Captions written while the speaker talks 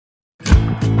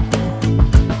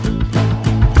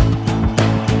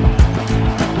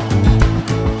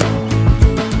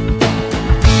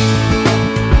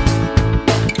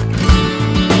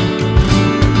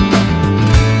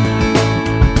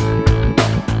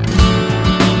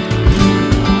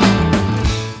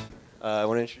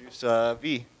introduce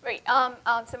V. Great.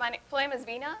 So my full name is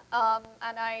Veena,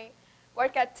 and I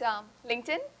work at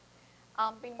LinkedIn.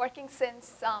 Been working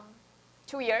since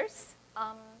 2 years.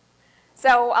 I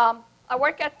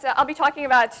work at, I'll be talking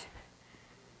about,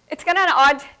 it's kind of an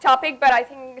odd topic, but I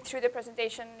think through the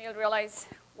presentation you'll realize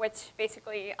what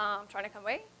basically I'm trying to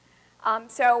convey.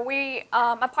 We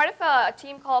are part of a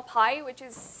team called PI, which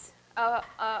is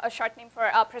a short name for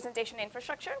Presentation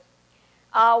Infrastructure.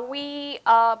 We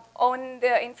own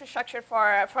the infrastructure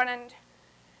for front-end,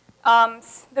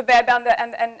 the web,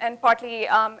 and partly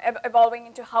evolving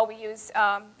into how we use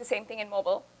the same thing in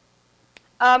mobile.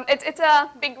 It's a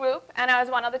big group, and I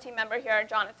was one other team member here,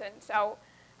 Jonathan. So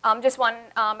just one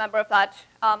member of that.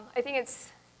 I think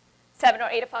it's 7 or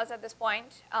 8 of us at this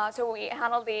point. So we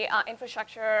handle the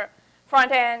infrastructure,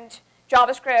 front-end,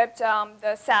 JavaScript,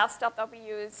 the SAS stuff that we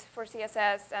use for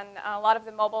CSS, and a lot of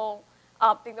the mobile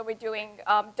thing that we're doing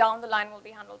down the line will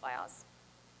be handled by us.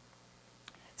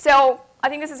 So I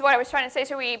think this is what I was trying to say.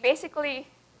 So we basically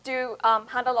do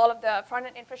handle all of the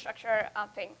front-end infrastructure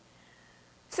thing.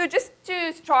 So just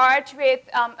to start with,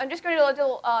 I'm just going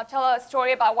to tell a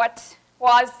story about what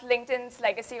was LinkedIn's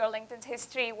legacy or LinkedIn's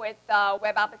history with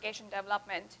web application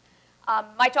development.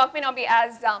 My talk may not be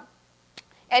as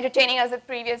entertaining as the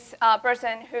previous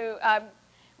person who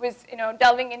was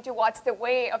delving into what's the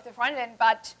way of the front end,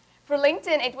 but for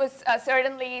LinkedIn, it was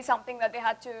certainly something that they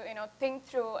had to think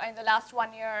through in the last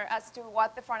 1 year as to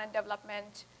what the front end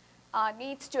development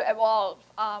needs to evolve,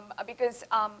 because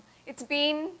it's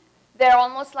been there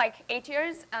almost like 8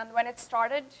 years, and when it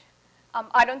started,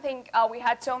 I don't think we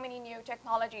had so many new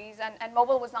technologies, and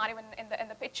mobile was not even in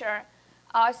the picture.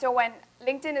 So when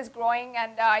LinkedIn is growing,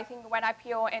 and I think when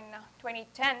IPO in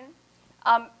 2010,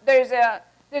 there's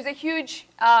a huge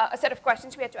set of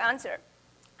questions we had to answer.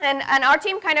 And our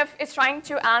team kind of is trying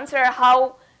to answer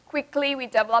how quickly we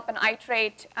develop and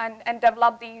iterate and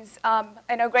develop these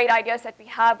great ideas that we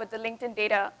have with the LinkedIn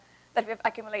data that we've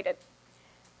accumulated.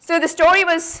 So the story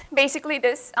was basically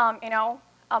this,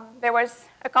 there was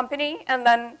a company, and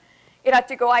then it had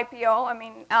to go IPO. I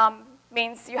mean,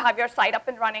 means you have your site up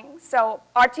and running. So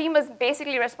our team was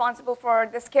basically responsible for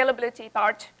the scalability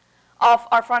part of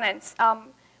our front ends.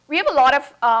 We have a lot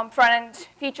of front end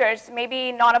features,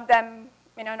 maybe none of them,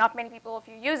 not many people if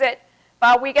you use it,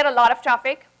 but we get a lot of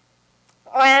traffic.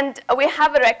 And we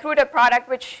have a recruiter product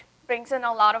which brings in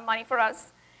a lot of money for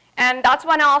us. And that's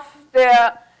one of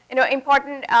the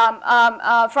important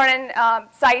front-end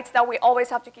sites that we always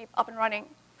have to keep up and running.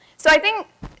 So I think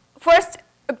first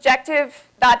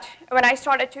objective that when I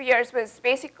started 2 years was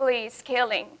basically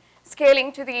scaling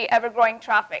to the ever-growing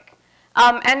traffic.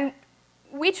 And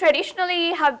we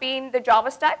traditionally have been the Java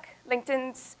stack.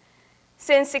 LinkedIn's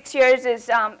since 6 years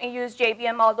is used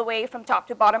JVM all the way from top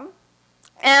to bottom.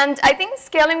 And I think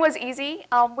scaling was easy.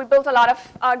 We built a lot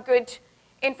of good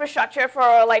infrastructure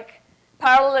for like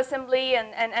parallel assembly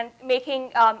and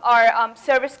making our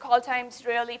service call times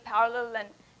really parallel and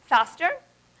faster.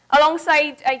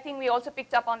 Alongside, I think we also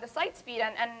picked up on the site speed,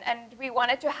 and we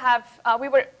wanted to have, we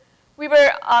were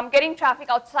getting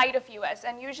traffic outside of US,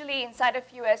 and usually inside of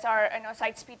US our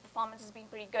site speed performance has been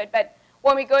pretty good. But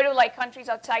when we go to like countries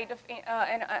outside of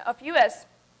US,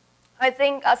 I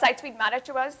think site speed mattered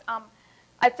to us.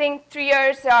 I think 3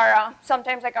 years are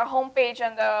sometimes like our home page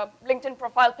and the LinkedIn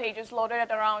profile page is loaded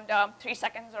at around 3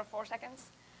 seconds or 4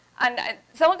 seconds. And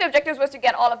some of the objectives was to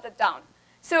get all of that down.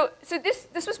 So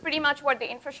this was pretty much what the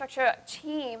infrastructure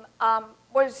team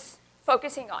was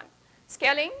focusing on.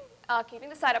 Scaling, keeping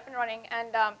the site up and running,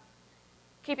 and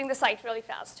keeping the site really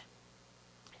fast.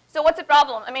 So what's the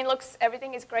problem? I mean,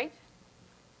 everything is great.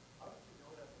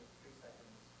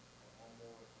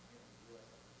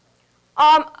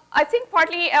 I think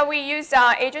partly we use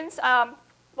agents to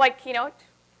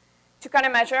kind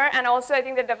of measure, and also I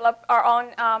think they develop our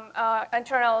own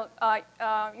internal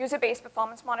user-based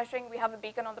performance monitoring. We have a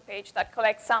beacon on the page that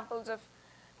collects samples of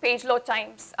page load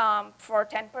times for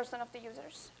 10% of the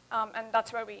users, and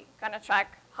that's where we kind of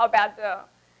track how bad the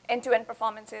end-to-end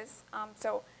performance is.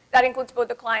 So that includes both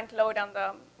the client load and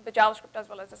the JavaScript as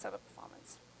well as the server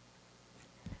performance.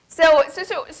 So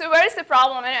where is the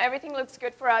problem? And everything looks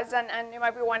good for us, and you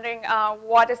might be wondering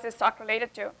what is this talk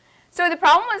related to? So the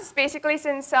problem was basically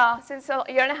since a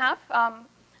year and a half,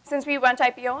 since we went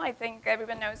IPO, I think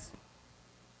everyone knows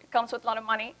it comes with a lot of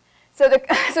money. So the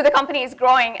company is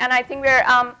growing, and I think we're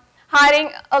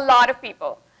hiring a lot of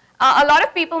people. A lot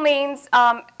of people means,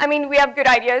 I mean, we have good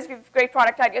ideas, we have great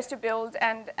product ideas to build,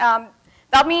 and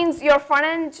that means your front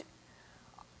end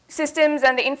systems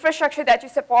and the infrastructure that you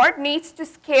support needs to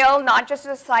scale not just to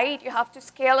the site, you have to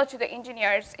scale it to the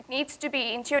engineers. It needs to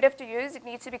be intuitive to use, it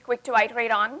needs to be quick to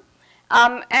iterate on.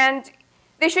 And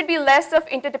there should be less of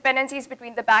interdependencies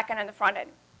between the back end and the front end.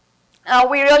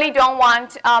 We really don't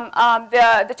want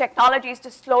the technologies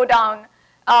to slow down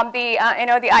the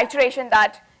iteration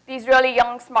that these really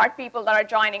young, smart people that are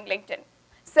joining LinkedIn.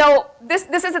 So this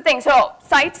is the thing. So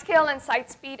site scale and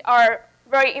site speed are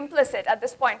very implicit at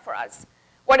this point for us.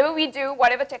 Whatever we do,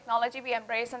 whatever technology we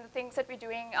embrace, and the things that we're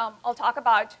doing, I'll talk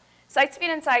about. Site speed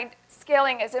and site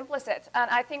scaling is implicit. And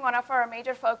I think one of our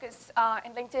major focus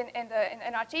in LinkedIn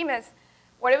in our team is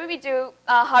whatever we do,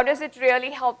 how does it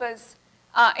really help us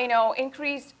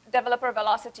increase developer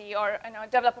velocity or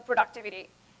developer productivity?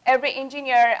 Every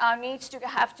engineer needs to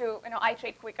have to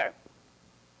iterate quicker.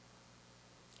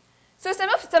 So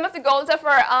some of the goals of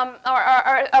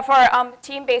our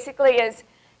team basically is,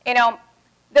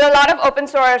 there are a lot of open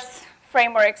source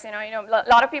frameworks. A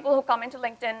lot of people who come into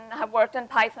LinkedIn have worked in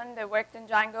Python, they worked in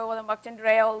Django, they worked in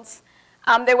Rails.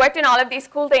 They worked in all of these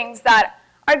cool things that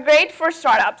are great for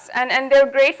startups, and they're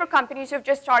great for companies who've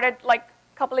just started like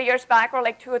a couple of years back or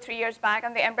like 2 or 3 years back,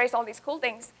 and they embrace all these cool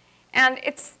things. And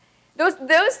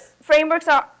those frameworks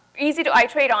are easy to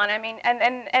iterate on. I mean,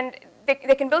 and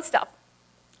they can build stuff.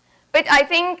 But I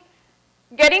think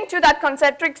getting to that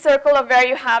concentric circle of where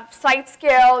you have site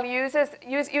scale,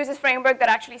 uses framework that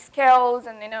actually scales,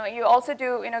 and you also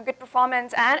do good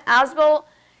performance, and as well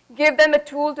give them a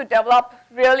tool to develop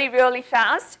really, really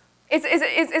fast,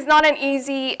 is not an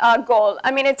easy goal.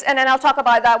 I mean, and then I'll talk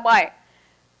about that why.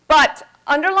 But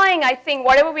underlying, I think,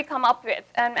 whatever we come up with,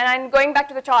 and I'm going back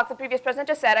to the talk the previous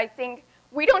presenter said, I think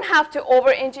we don't have to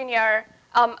over-engineer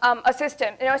a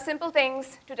system. Simple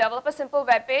things to develop a simple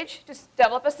web page, to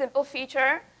develop a simple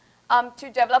feature, to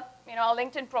develop a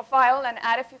LinkedIn profile and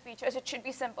add a few features. It should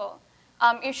be simple.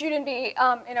 You shouldn't be,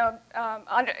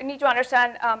 need to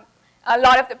understand a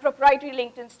lot of the proprietary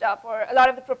LinkedIn stuff or a lot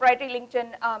of the proprietary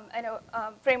LinkedIn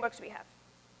frameworks we have.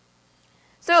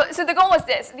 So the goal was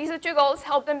this. These are 2 goals: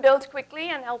 help them build quickly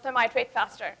and help them iterate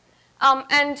faster.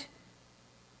 And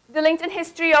the LinkedIn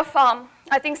history of,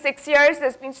 I think, 6 years,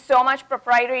 there's been so much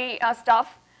proprietary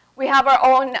stuff. We have our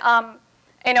own,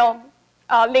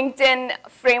 LinkedIn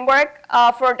framework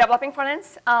for developing front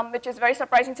ends, which is very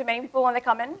surprising to many people when they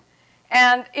come in.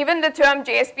 And even the term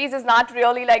JSPs is not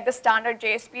really like the standard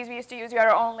JSPs we used to use. We have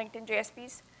our own LinkedIn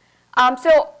JSPs.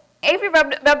 So every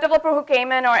web developer who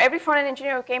came in or every front-end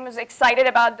engineer who came was excited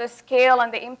about the scale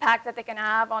and the impact that they can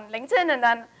have on LinkedIn. And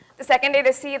then the second day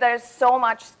they see there's so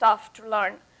much stuff to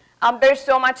learn. There's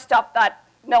so much stuff that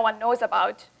no one knows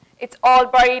about. It's all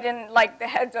buried in like the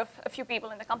heads of a few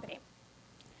people in the company.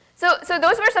 So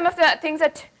those were some of the things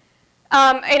that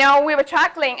we were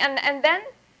tackling. And then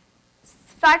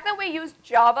the fact that we used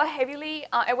Java heavily,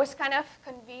 it was kind of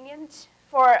convenient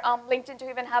for LinkedIn to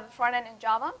even have a front end in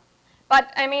Java.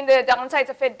 But I mean, the downsides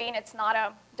of it being it's not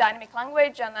a dynamic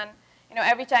language, and then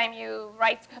every time you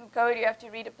write some code, you have to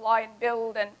redeploy and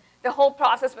build, and the whole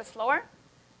process was slower.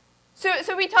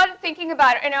 So we started thinking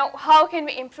about, how can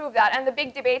we improve that? And the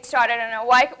big debate started,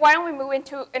 why don't we move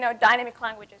into, dynamic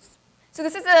languages? So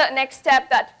this is the next step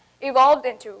that evolved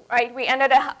into, right? We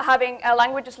ended up having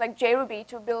languages like JRuby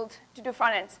to do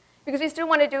front ends, because we still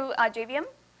want to do JVM,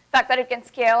 the fact that it can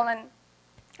scale,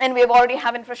 and we already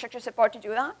have infrastructure support to do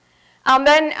that.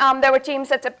 Then there were teams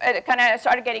that kind of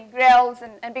started getting Rails,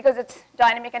 and because it's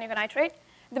dynamic and you can iterate.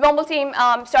 The mobile team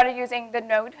started using the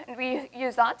Node, and we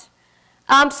use that.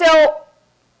 So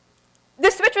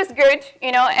this switch was good.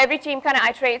 Every team kind of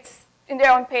iterates in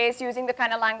their own pace using the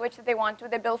kind of language that they want to.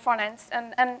 They build front ends,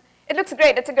 and it looks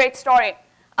great. It's a great story.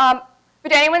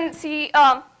 Did anyone see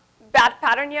that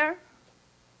pattern here?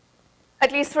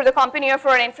 At least for the company or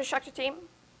for an infrastructure team?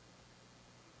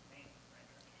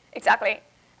 Exactly.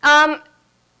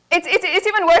 It's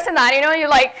even worse than that. You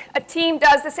like a team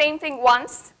does the same thing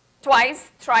once,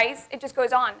 twice, thrice. It just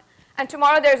goes on. And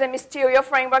tomorrow there's a Mysterio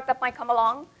framework that might come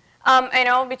along,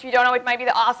 which we don't know. It might be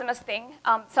the awesomest thing,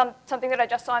 something that I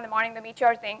just saw in the morning, the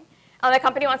Meteor thing. And the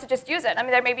company wants to just use it. I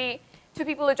mean, there may be 2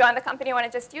 people who join the company who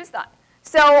want to just use that.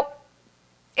 So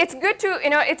it's good to,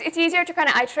 it's easier to kind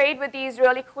of iterate with these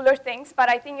really cooler things. But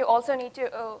I think you also need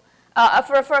to,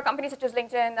 for a company such as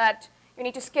LinkedIn, that you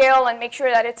need to scale and make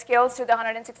sure that it scales to the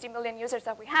 160 million users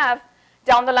that we have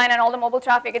down the line and all the mobile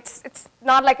traffic. It's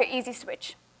not like an easy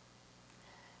switch.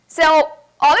 So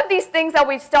all of these things that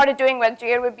we started doing with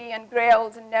JRuby and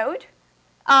Rails and Node,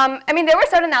 I mean, there were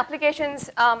certain applications.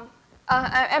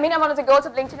 I mean, one of the goals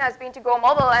of LinkedIn has been to go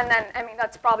mobile, and then, I mean,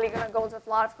 that's probably the goals of a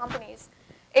lot of companies,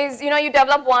 is, you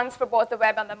develop once for both the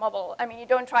web and the mobile. I mean, you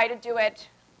don't try to do it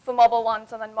for mobile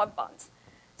once and then web once.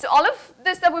 So all of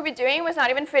this that we were doing was not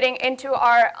even fitting into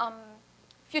our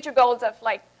future goals of,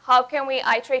 like, how can we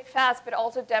iterate fast but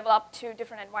also develop to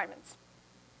different environments.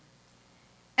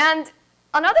 And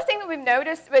another thing that we've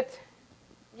noticed with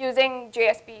using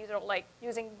JSPs or like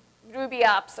using Ruby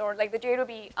apps or like the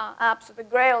JRuby apps or the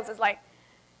Grails is like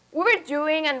we were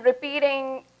doing and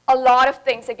repeating a lot of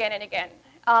things again and again.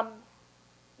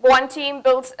 One team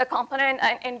builds a component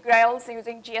in Grails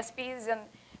using JSPs, and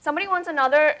somebody wants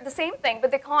the same thing, but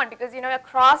they can't because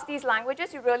across these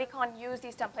languages, you really can't use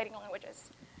these templating languages.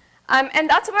 And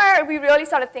that's where we really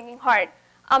started thinking hard.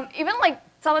 Even like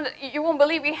you won't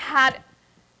believe we had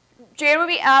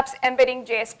JRuby apps embedding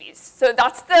JSPs. So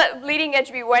that's the bleeding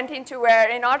edge we went into where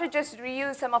in order to just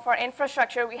reuse some of our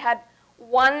infrastructure, we had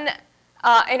one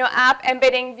app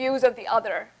embedding views of the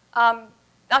other.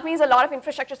 That means a lot of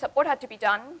infrastructure support had to be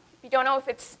done. We don't know if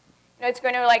it's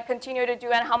going to like continue to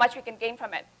do and how much we can gain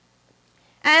from it.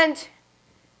 And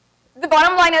the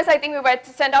bottom line is I think we were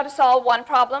sent out to solve one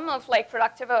problem of like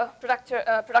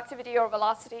productivity or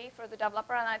velocity for the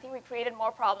developer, and I think we created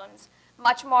more problems,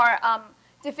 much more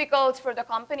difficult for the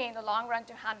company in the long run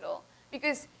to handle.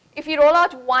 Because if you roll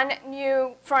out one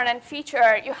new front-end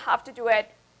feature, you have to do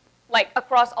it like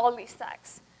across all these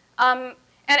stacks.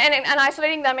 And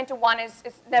isolating them into one is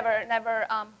never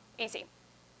easy.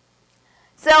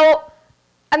 So,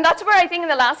 and that's where I think in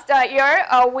the last year,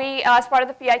 we, as part of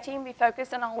the PI team, we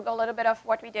focused on a little bit of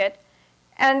what we did.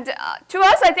 And to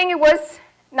us, I think it was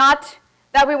not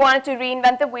that we wanted to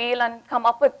reinvent the wheel and come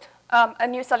up with a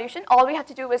new solution. All we had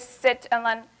to do was sit and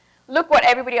then look what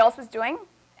everybody else was doing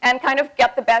and kind of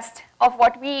get the best of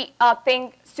what we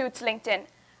think suits LinkedIn.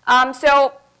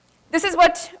 So this is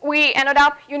what we ended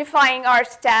up unifying our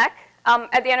stack.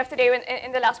 At the end of the day,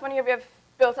 in the last 1 year, we have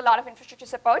built a lot of infrastructure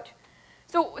support.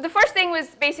 So the first thing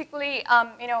was basically,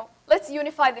 let's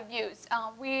unify the views.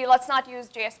 Let's not use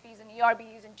JSPs and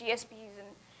ERBs and GSPs, and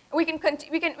we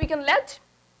can let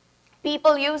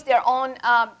people use their own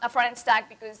front-end stack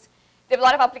because they have a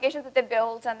lot of applications that they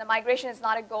build, and the migration is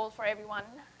not a goal for everyone.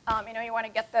 You want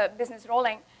to get the business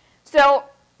rolling. So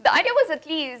the idea was at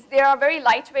least there are very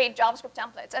lightweight JavaScript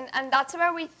templates, and that's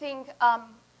where we think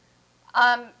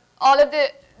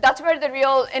that's where the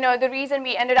real, the reason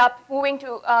we ended up moving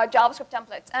to JavaScript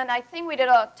templates. And I think we did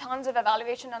tons of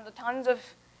evaluation on the tons of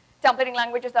templating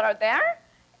languages that are there,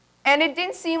 and it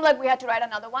didn't seem like we had to write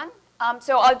another one.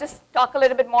 So I'll just talk a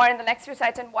little bit more in the next few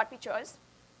slides on what we chose.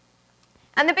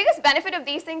 And the biggest benefit of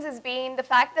these things has been the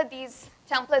fact that these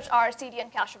templates are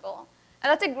CDN cacheable. And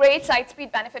that's a great site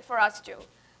speed benefit for us too.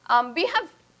 We have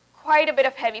quite a bit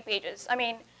of heavy pages. I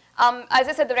mean, as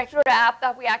I said, the Recruiter app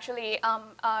that we actually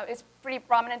is pretty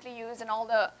prominently used in all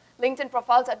the LinkedIn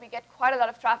profiles that we get quite a lot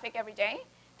of traffic every day.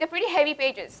 They're pretty heavy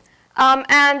pages.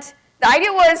 And the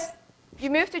idea was you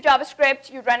move to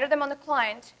JavaScript, you render them on the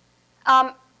client.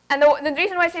 And the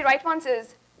reason why I say write once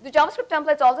is the JavaScript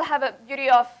templates also have a beauty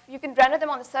of you can render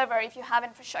them on the server if you have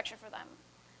infrastructure for them.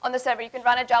 On the server, you can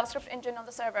run a JavaScript engine on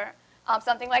the server,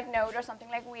 something like Node or something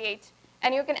like V8.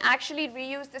 And you can actually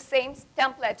reuse the same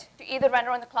template to either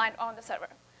render on the client or on the server.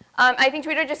 I think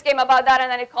Twitter just came about that, and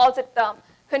then it calls it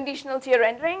conditional tier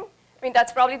rendering. I mean,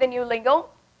 that's probably the new lingo.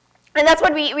 And that's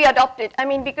what we adopted. I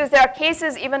mean, because there are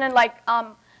cases even in like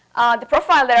the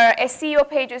profile, there are SEO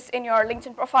pages in your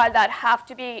LinkedIn profile that have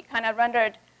to be kind of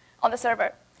rendered on the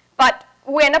server. But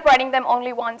we end up writing them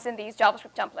only once in these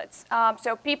JavaScript templates.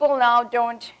 So people now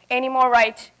don't anymore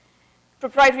write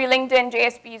proprietary LinkedIn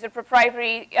JSPs or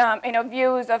proprietary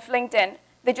views of LinkedIn.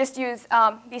 They just use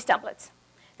these templates.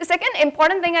 The second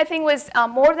important thing I think was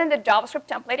more than the JavaScript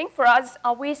templating for us,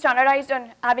 we standardized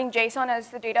on having JSON as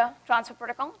the data transfer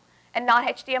protocol and not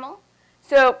HTML.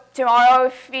 So tomorrow,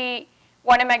 if we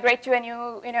want to migrate to a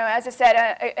new, as I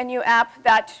said, a new app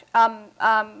that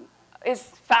is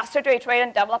faster to iterate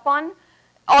and develop on,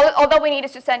 all that we need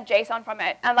is to send JSON from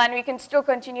it, and then we can still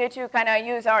continue to kind of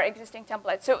use our existing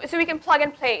templates. So we can plug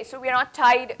and play, so we're not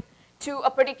tied to a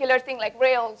particular thing like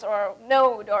Rails or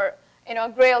Node or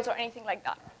Grails or anything like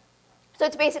that. So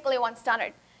it's basically one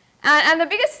standard. And the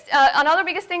biggest, another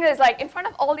biggest thing is like in front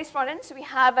of all these front ends, we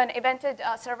have an evented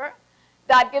server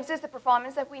that gives us the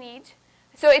performance that we need.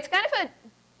 So it's kind of a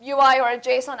UI or a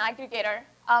JSON aggregator.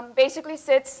 Basically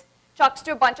sits, chucks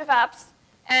to a bunch of apps,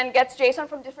 and gets JSON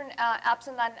from different apps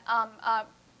and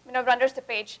then renders the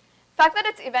page. The fact that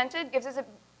it's evented gives us a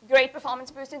great performance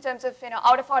boost in terms of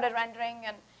out-of-order rendering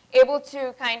and able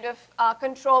to kind of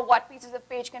control what pieces of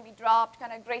page can be dropped,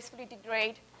 kind of gracefully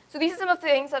degrade. So these are some of the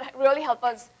things that really help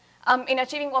us in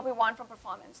achieving what we want from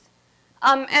performance.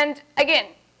 And again,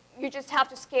 you just have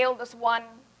to scale this one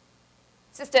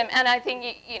system, and I think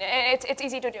it's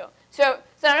easy to do. So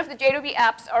none of the JRuby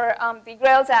apps or the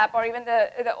Grails app or even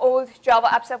the old Java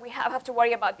apps that we have to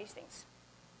worry about these things.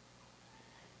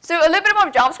 So a little bit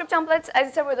about JavaScript templates. As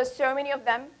I said, well, there's so many of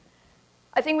them.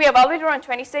 I think we evaluated around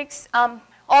 26.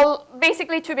 All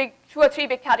basically two or three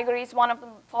big categories. One of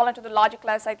them fall into the logic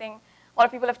less. I think a lot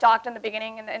of people have talked in the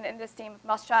beginning in this team of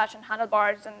mustache and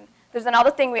handlebars. And there's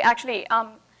another thing we actually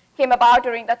came about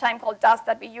during that time called dust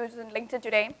that we use in LinkedIn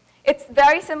today. It's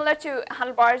very similar to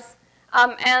handlebars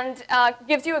and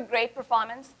gives you a great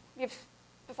performance. We've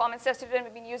performance tested it and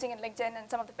we've been using it in LinkedIn and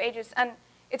some of the pages. And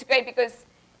it's great because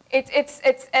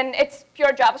it's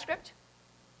pure JavaScript.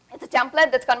 It's a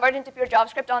template that's converted into pure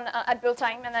JavaScript at build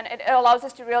time, and then it allows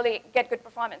us to really get good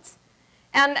performance.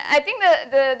 And I think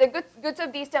the goods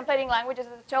of these templating languages,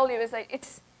 as I told you, is that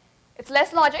it's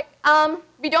less logic.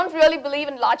 We don't really believe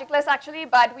in logicless, actually,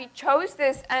 but we chose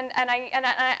this, and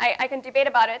I can debate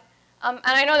about it. And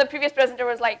I know the previous presenter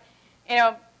was like,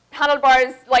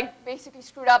 handlebars like basically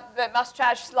screwed up the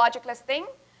mustache logicless thing.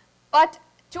 But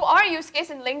to our use case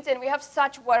in LinkedIn, we have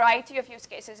such variety of use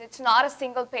cases. It's not a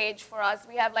single page for us.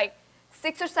 We have like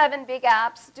 6 or 7 big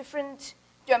apps, different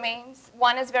domains.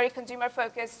 One is very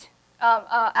consumer-focused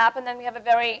app, and then we have a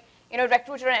very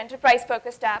recruiter and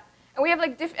enterprise-focused app. And we have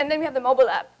like and then we have the mobile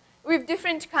app. We have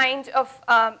different kinds of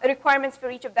requirements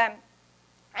for each of them.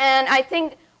 And I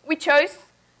think we chose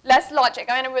less logic.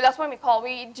 I mean, that's what we call.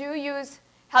 We do use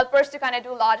helpers to kind of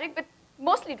do logic, but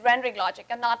mostly rendering logic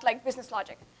and not like business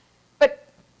logic. But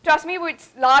trust me,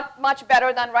 it's not much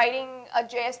better than writing a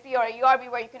JSP or a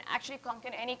URB where you can actually plunk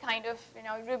in any kind of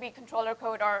Ruby controller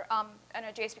code or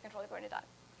a JSP controller code into that.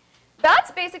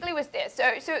 That's basically was this.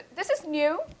 So this is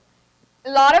new.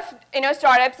 A lot of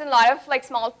startups and a lot of like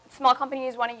small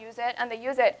companies want to use it, and they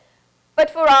use it. But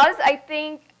for us, I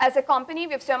think as a company,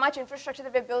 we have so much infrastructure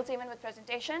that we've built even with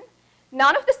presentation.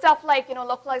 None of the stuff like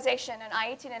localization and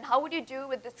IET and how would you do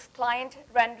with this client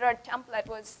rendered template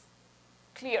was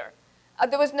clear.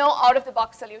 There was no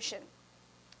out-of-the-box solution.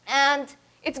 And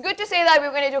it's good to say that we're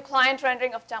going to do client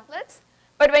rendering of templates,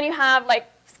 but when you have like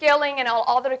scaling and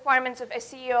all the requirements of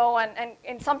SEO,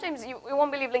 and sometimes you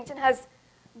won't believe LinkedIn has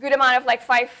a good amount of like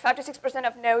 5 to 6%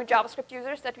 of no JavaScript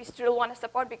users that we still want to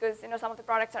support because some of the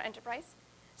products are enterprise.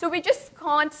 So we just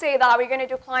can't say that we're going to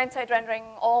do client-side rendering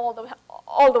all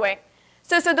the way.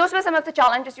 So those were some of the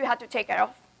challenges you had to take care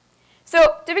of.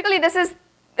 So typically this is,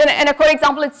 in a code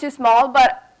example, it's too small,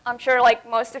 but I'm sure like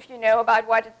most of you know about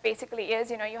what it basically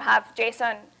is. You have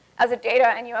JSON as a data,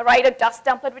 and you write a dust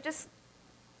template, which is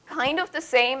kind of the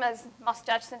same as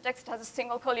mustache syntax. It has a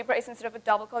single curly brace instead of a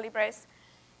double curly brace.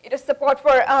 It has support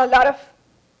for a lot of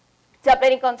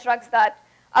templating constructs that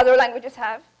other languages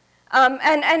have.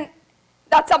 And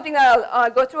that's something that I'll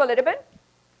go through a little bit.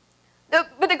 But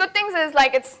the good things is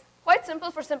like it's quite simple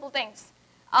for simple things.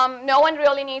 No one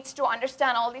really needs to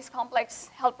understand all these complex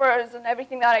helpers and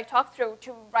everything that I talked through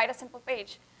to write a simple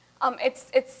page.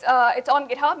 It's on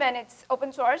GitHub and it's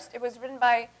open source. It was written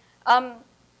by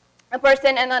a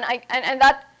person, and then and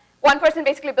that one person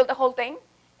basically built the whole thing.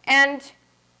 And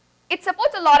it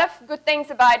supports a lot of good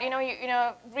things about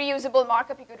reusable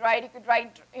markup you could write. You could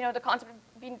write the concept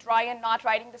of being dry and not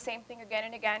writing the same thing again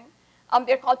and again.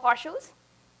 They're called partials.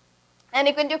 And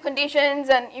you can do conditions,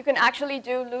 and you can actually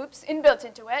do loops inbuilt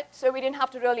into it, so we didn't have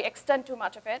to really extend too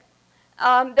much of it.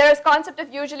 There's concept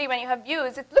of usually when you have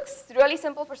views, it looks really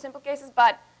simple for simple cases,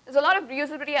 but there's a lot of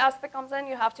reusability aspect comes in.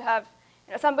 You have to have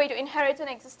some way to inherit an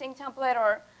existing template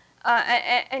or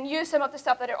and use some of the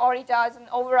stuff that it already does and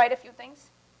override a few things.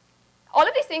 All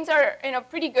of these things are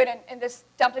pretty good in this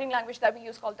templating language that we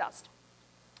use called Dust.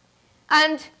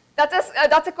 And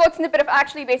that's a code snippet of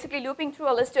actually basically looping through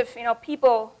a list of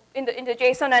people in the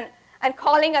JSON and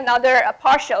calling another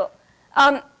partial.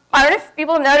 I don't know if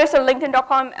people have noticed on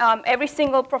LinkedIn.com, every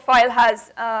single profile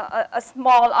has a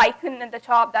small icon in the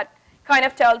top that kind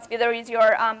of tells whether he's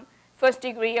your first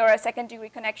degree or a second degree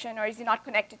connection, or is he not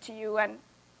connected to you. And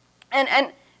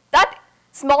that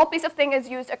small piece of thing is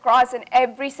used across in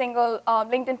every single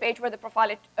LinkedIn page where the profile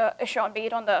is shown, be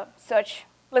it on the search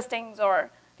listings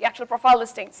or the actual profile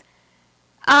listings.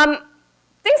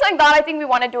 Things like that, I think we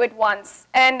want to do it once.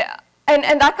 And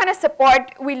that kind of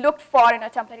support we looked for in a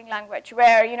templating language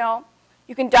where,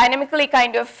 you can dynamically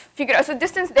kind of figure out. So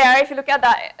distance there, if you look at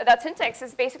that syntax,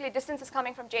 is basically distance is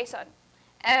coming from JSON.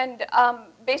 And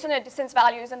based on the distance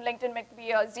values, and LinkedIn might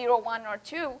be a 0, 1, or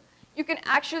 2, you can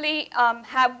actually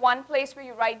have one place where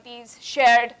you write these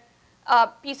shared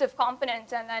piece of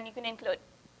components, and then you can include.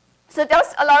 So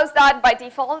Dust allows that by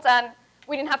default, and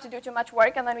we didn't have to do too much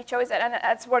work, and then we chose it, and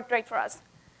it's worked great for us.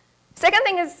 Second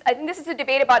thing is, I think this is a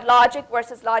debate about logic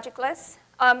versus logicless.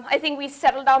 I think we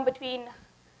settled down between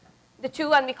the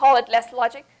two, and we call it less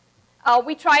logic.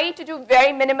 We try to do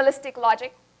very minimalistic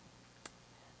logic.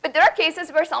 But there are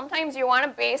cases where sometimes you want to,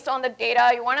 based on the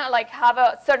data, you want to like have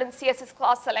a certain CSS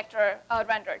class selector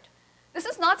rendered. This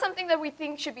is not something that we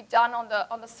think should be done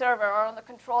on the server or on the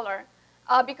controller,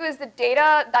 because the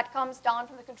data that comes down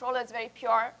from the controller is very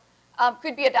pure,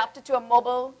 could be adapted to a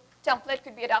mobile template,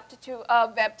 could be adapted to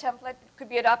a web template, could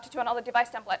be adapted to another device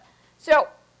template. So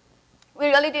we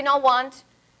really did not want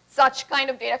such kind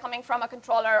of data coming from a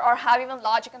controller or have even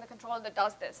logic in the controller that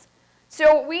does this.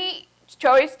 So we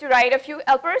chose to write a few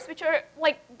helpers, which are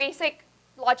like basic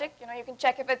logic. You know, you can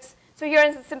check if it's, so here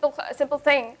is a simple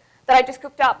thing that I just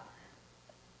cooked up.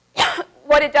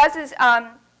 What it does is,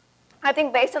 I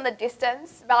think based on the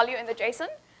distance value in the JSON,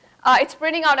 it's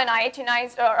printing out an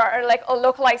IHNized or like a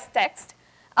localized text.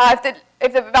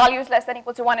 If the value is less than or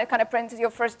equal to 1, it kind of prints your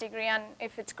first degree, and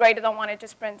if it's greater than 1, it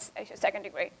just prints your second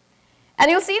degree. And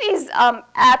you'll see these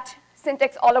at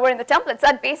syntax all over in the templates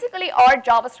that basically are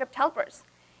JavaScript helpers.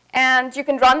 And you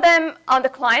can run them on the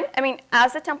client. I mean,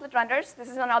 as the template renders, this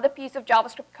is another piece of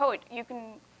JavaScript code. You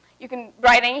can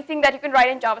write anything that you can write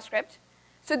in JavaScript.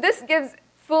 So this gives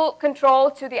full control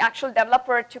to the actual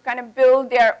developer to kind of build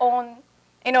their own,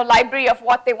 you know, library of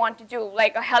what they want to do,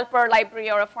 like a helper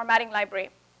library or a formatting library.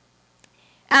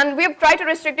 And we've tried to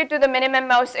restrict it to the minimum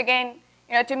most, again,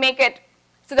 you know, to make it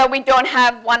so that we don't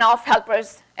have one-off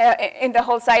helpers in the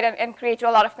whole site and create a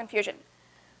lot of confusion.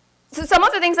 So some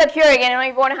of the things that here, again, you know,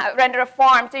 you want to render a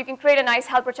form, so you can create a nice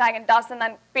helper tag in Dust, and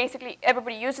then basically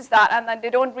everybody uses that, and then they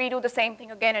don't redo the same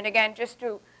thing again and again just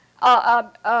to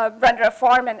render a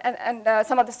form and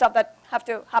some of the stuff that have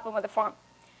to happen with the form.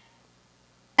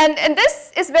 And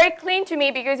this is very clean to me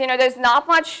because, you know, there's not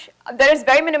much, there is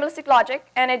very minimalistic logic,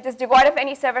 and it is devoid of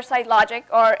any server-side logic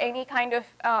or any kind of,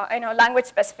 you know,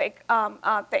 language-specific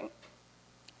thing.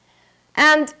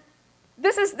 And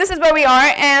this is where we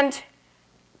are, and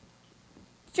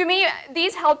to me,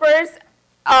 these helpers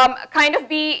kind of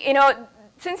be, you know,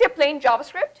 since you're plain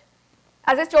JavaScript,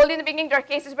 as I told you in the beginning, there are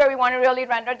cases where we want to really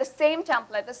render the same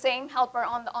template, the same helper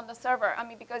on the server. I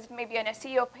mean, because it may be an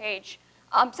SEO page,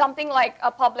 something like a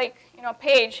public, you know,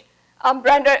 page,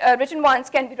 written ones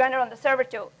can be rendered on the server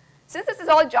too. Since this is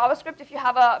all JavaScript, if you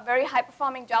have a very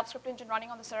high-performing JavaScript engine running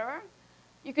on the server,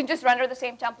 you can just render the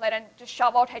same template and just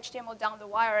shove out HTML down the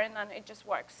wire, and then it just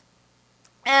works.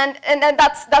 And then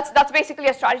that's basically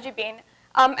a strategy being.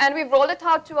 And we've rolled it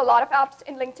out to a lot of apps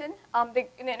in LinkedIn.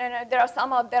 There are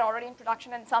some out there already in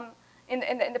production and some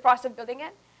in the process of building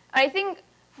it. And I think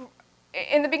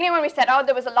in the beginning when we set out,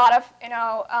 there was a lot of, you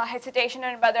know, hesitation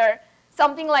on whether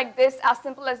something like this, as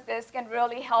simple as this, can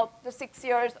really help the 6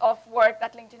 years of work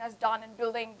that LinkedIn has done in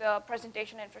building the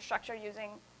presentation infrastructure using,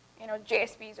 you know,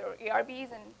 JSPs or ERBs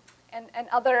and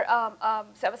other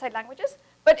server-side languages.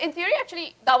 But in theory,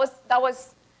 actually, that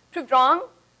was proved wrong.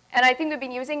 And I think we've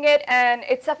been using it, and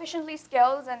it sufficiently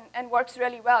scales and works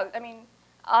really well. I mean,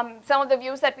 some of the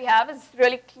views that we have is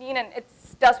really clean, and it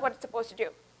does what it's supposed to do.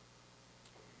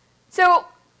 So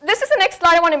this is the next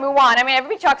slide I want to move on. I mean,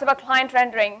 everybody talks about client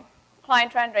rendering,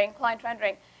 client rendering, client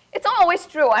rendering. It's not always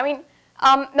true. I mean,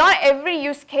 not every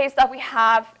use case that we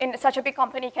have in such a big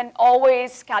company can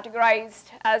always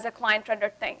categorized as a client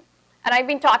rendered thing. And I've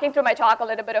been talking through my talk a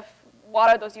little bit of what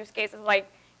are those use cases,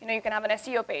 like, you know, you can have an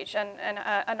SEO page and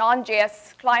a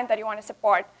non-JS client that you want to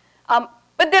support.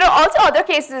 But there are also other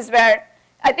cases where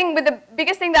I think with the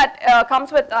biggest thing that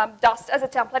comes with Dust as a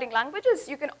templating language is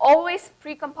you can always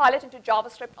pre-compile it into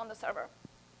JavaScript on the server.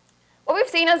 What we've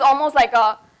seen is almost like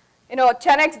a, you know,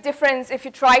 10x difference if you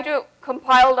try to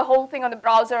compile the whole thing on the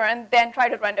browser and then try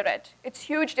to render it. It's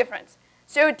huge difference.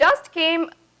 So Dust came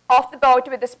off the boat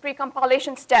with this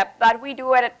pre-compilation step that we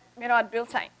do at, you know, at build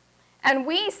time. And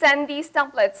we send these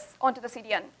templates onto the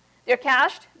CDN. They're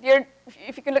cached.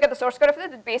 If you can look at the source code of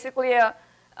it, it's basically a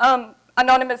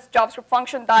anonymous JavaScript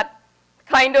function that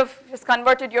kind of just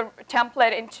converted your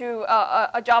template into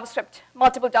a JavaScript,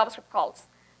 multiple JavaScript calls.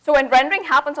 So when rendering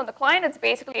happens on the client, it's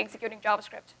basically executing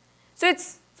JavaScript. So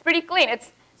it's pretty clean.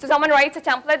 So someone writes a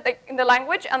template in the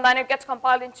language, and then it gets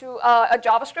compiled into a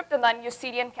JavaScript, and then you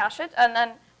CDN cache it, and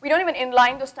then we don't even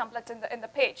inline those templates in the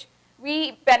page.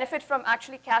 We benefit from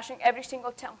actually caching every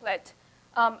single template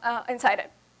inside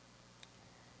it.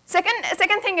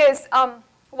 Second thing is,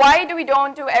 why do we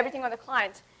don't do everything on the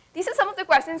client? These are some of the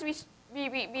questions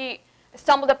we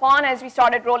stumbled upon as we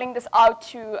started rolling this out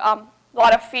to a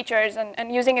lot of features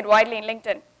and using it widely in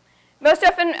LinkedIn. Most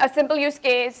often, a simple use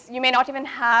case, you may not even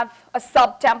have a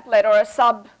sub-template, or a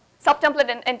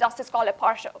sub-template in Dust is called a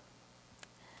partial.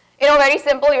 You know, very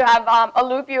simple. You have a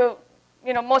loop.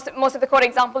 You know, most of the code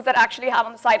examples that actually have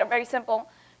on the site are very simple.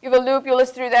 You have a loop, you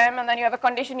list through them, and then you have a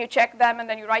condition, you check them, and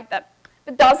then you write them.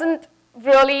 It doesn't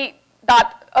really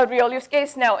that a real use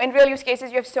case? No. In real use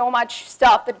cases, you have so much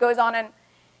stuff that goes on, and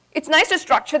it's nice to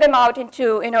structure them out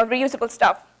into reusable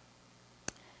stuff.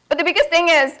 But the biggest thing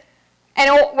is,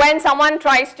 when someone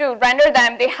tries to render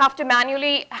them, they have to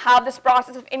manually have this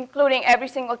process of including every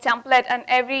single template and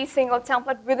every single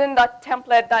template within that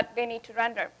template that they need to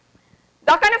render.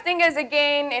 That kind of thing is,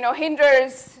 again,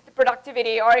 hinders the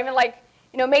productivity, or even like,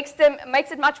 makes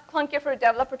it much clunkier for a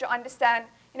developer to understand,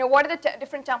 what are the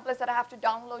different templates that I have to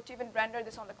download to even render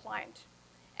this on the client.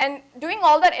 And doing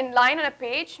all that in line on a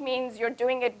page means you're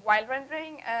doing it while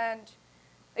rendering, and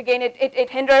again, it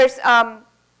hinders a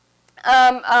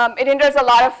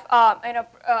lot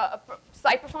of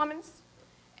site performance.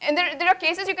 And there are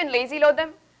cases you can lazy load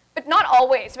them, but not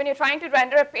always. When you're trying to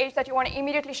render a page that you want to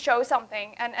immediately show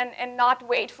something and not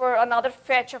wait for another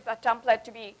fetch of that template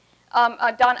to be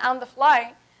done on the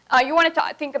fly, you want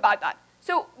to think about that.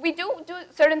 So we do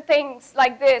certain things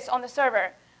like this on the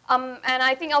server. And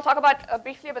I think I'll talk about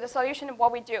briefly about the solution and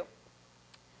what we do.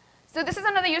 So this is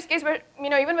another use case where,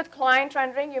 even with client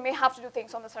rendering, you may have to do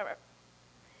things on the server.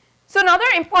 So another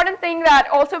important thing that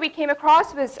also we came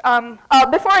across was,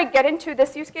 before I get into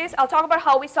this use case, I'll talk about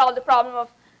how we solved the problem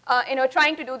of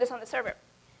trying to do this on the server.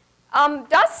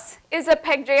 Dust is a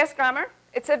PEG.js grammar.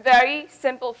 It's a very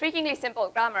simple, freakingly simple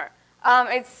grammar.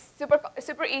 It's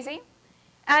super easy.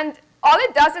 And all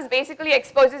it does is basically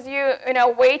exposes you in a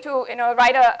way to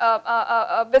write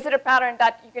a visitor pattern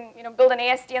that you can build an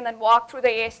AST and then walk through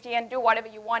the AST and do whatever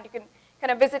you want. You can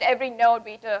kind of visit every node,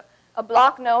 be it a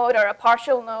block node or a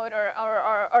partial node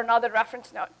or another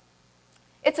reference node.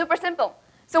 It's super simple.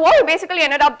 So what we basically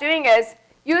ended up doing is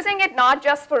using it not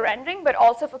just for rendering, but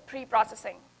also for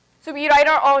pre-processing. So we write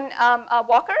our own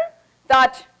walker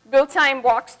that build time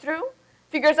walks through,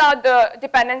 figures out the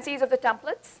dependencies of the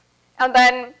templates, and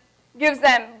then gives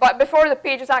them, but before the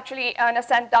page is actually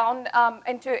sent down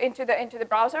into the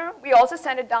browser, we also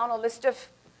send it down a list of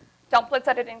templates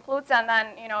that it includes, and then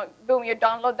boom, you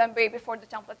download them way before the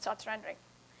template starts rendering.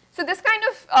 So this kind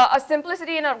of a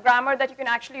simplicity in a grammar that you can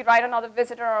actually write another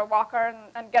visitor or a walker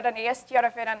and get an AST out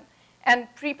of it and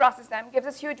pre-process them gives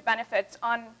us huge benefits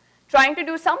on trying to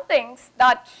do some things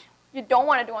that you don't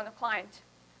want to do on the client.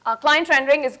 Client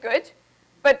rendering is good,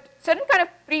 but certain kind of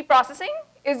pre-processing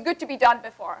is good to be done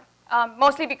before,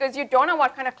 mostly because you don't know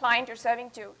what kind of client you're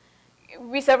serving to.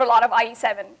 We serve a lot of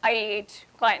IE7, IE8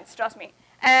 clients, trust me.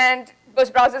 And those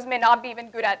browsers may not be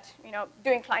even good at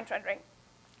doing client rendering.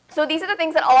 So these are the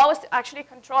things that allow us to actually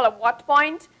control at what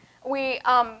point we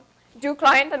do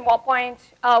client and what point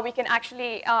we can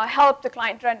actually help the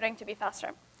client rendering to be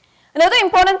faster. Another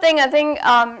important thing, I think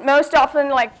most often,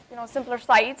 like simpler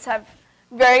sites have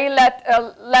very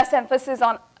less emphasis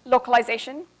on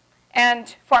localization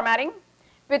and formatting,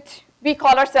 but we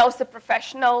call ourselves the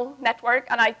professional network,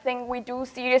 and I think we do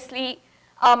seriously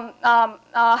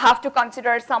have to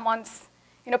consider someone's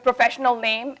professional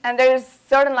name. And there's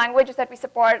certain languages that we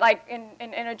support, like in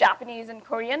Japanese and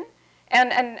Korean,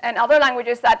 and other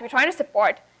languages that we're trying to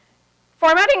support.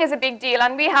 Formatting is a big deal,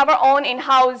 and we have our own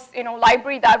in-house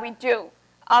library that we do.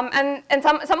 And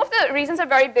some of the reasons are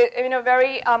very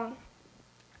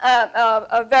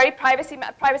very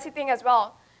privacy thing as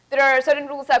well. There are certain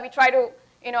rules that we try to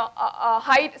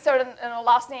hide certain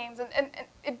last names, and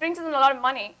it brings in a lot of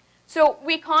money. So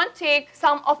we can't take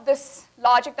some of this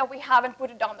logic that we have and put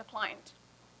it down the client.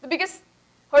 The biggest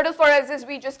hurdle for us is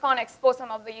we just can't expose some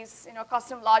of these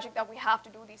custom logic that we have to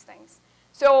do these things.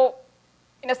 So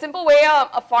in a simple way,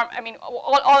 a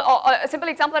simple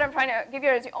example that I'm trying to give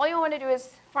you is all you want to do is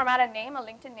format a name, a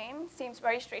LinkedIn name. Seems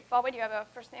very straightforward. You have a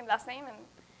first name, last name, and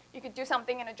you could do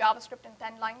something in a JavaScript in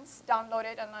 10 lines, download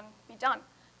it, and then be done.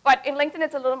 But in LinkedIn,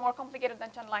 it's a little more complicated than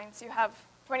 10 lines. You have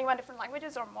 21 different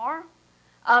languages or more.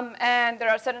 And there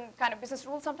are certain kind of business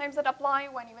rules sometimes that apply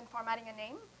when even formatting a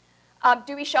name.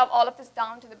 Do we shove all of this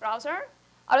down to the browser?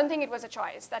 I don't think it was a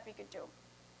choice that we could do.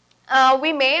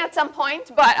 We may at some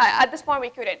point, but at this point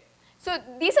we couldn't. So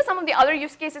these are some of the other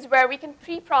use cases where we can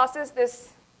pre-process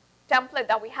this template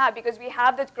that we have, because we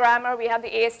have the grammar, we have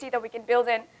the AST that we can build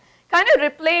in, kind of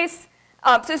replace.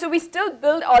 So we still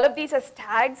build all of these as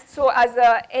tags. So as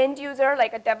an end user,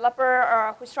 like a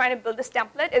developer who's trying to build this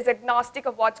template, is agnostic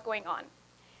of what's going on.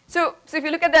 So if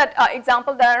you look at that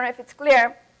example there, if it's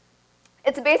clear,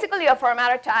 it's basically a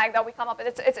formatter tag that we come up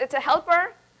with. It's a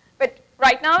helper, but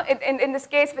right now, in this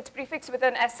case, if it's prefixed with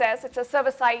an SS, it's a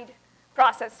server-side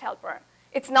processed helper.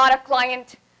 It's not a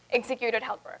client-executed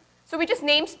helper. So we just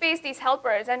namespace these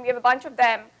helpers, and we have a bunch of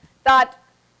them that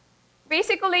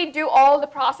basically do all the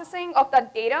processing of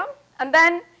that data, and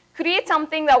then create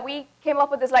something that we came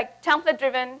up with as like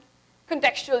template-driven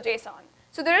contextual JSON.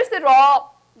 So there is the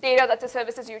raw data that the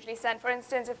services usually send. For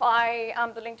instance, if I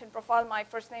am the LinkedIn profile, my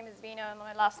first name is Veena and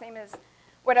my last name is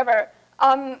whatever.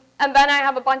 And then I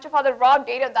have a bunch of other raw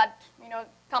data that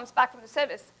comes back from the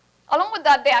service. Along with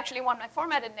that, they actually want my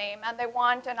formatted name, and they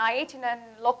want an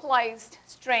I18N localized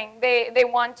string. They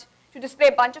want to display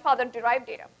a bunch of other derived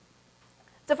data.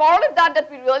 So for all of that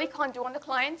we really can't do on the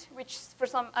client, which for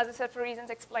some, as I said, for reasons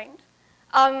explained,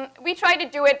 we try to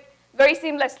do it very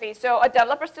seamlessly. So a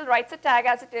developer still writes a tag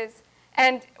as it is,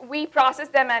 and we process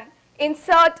them and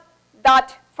insert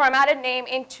that formatted name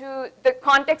into the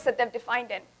context that they've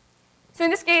defined in. So in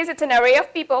this case, it's an array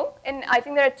of people, and I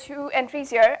think there are 2 entries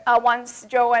here. One's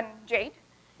Joe and Jade.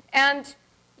 And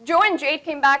Joe and Jade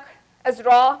came back as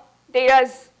raw data,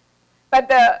 but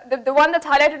the one that's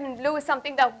highlighted in blue is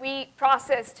something that we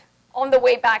processed on the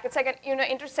way back. It's like an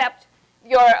intercept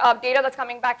your data that's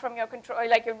coming back from your control,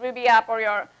 like your Ruby app or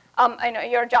your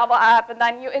Java app, and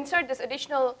then you insert this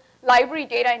additional library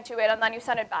data into it, and then you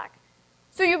send it back.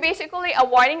 So you're basically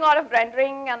avoiding a lot of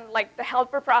rendering and like the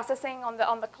helper processing on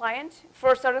the client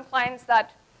for certain clients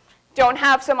that don't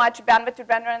have so much bandwidth to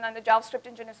render, and then the JavaScript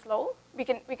engine is slow. We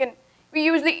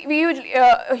usually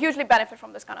hugely benefit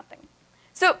from this kind of thing.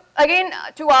 So again,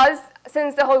 to us,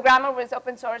 since the whole grammar was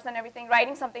open source and everything,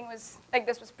 writing something like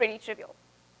this was pretty trivial.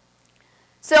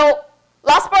 So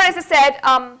last part, as I said,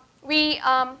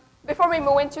 before we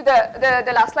move into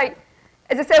the last slide,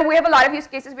 as I said, we have a lot of use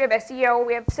cases. We have SEO.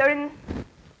 We have certain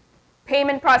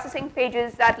payment processing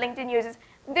pages that LinkedIn uses.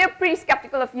 They're pretty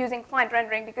skeptical of using client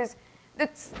rendering because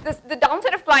the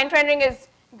downside of client rendering is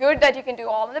good that you can do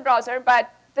all in the browser,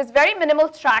 but there's very minimal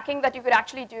tracking that you could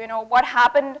actually do. What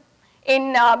happened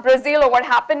in Brazil or what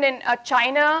happened in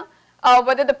China,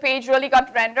 whether the page really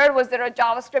got rendered, was there a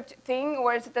JavaScript thing,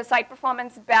 or is the site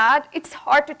performance bad? It's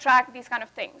hard to track these kind of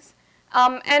things.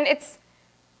 And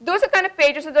those are kind of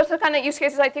pages, so those are kind of use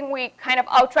cases I think we kind of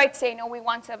outright say, no, we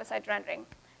want server-side rendering.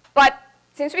 But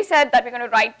since we said that we're going to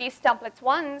write these templates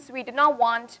once, we did not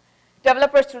want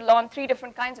developers to learn 3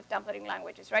 different kinds of templating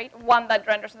languages, right? One that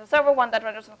renders on the server, one that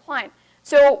renders on the client.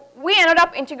 So we ended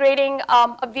up integrating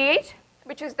a V8,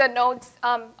 which is the Node's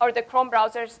or the Chrome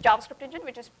browser's JavaScript engine,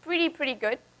 which is pretty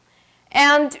good.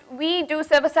 And we do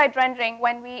server-side rendering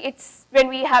when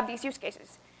we have these use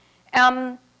cases.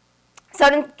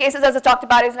 Certain cases, as I talked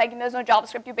about, is like there's no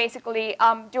JavaScript. You basically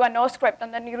do a no script,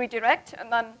 and then you redirect,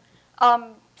 and then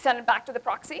send it back to the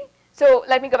proxy. So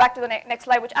let me go back to the next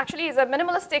slide, which actually is a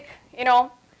minimalistic,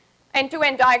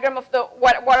 end-to-end diagram of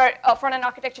what our front-end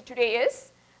architecture today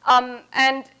is.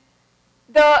 And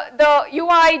the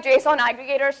UI JSON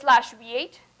aggregator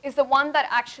 /V8 is the one that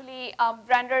actually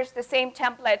renders the same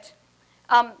template.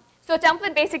 So a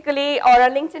template basically, or a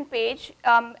LinkedIn page,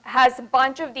 has a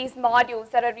bunch of these modules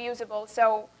that are reusable.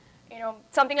 So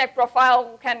something like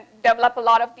Profile can develop a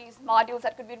lot of these modules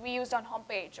that could be reused on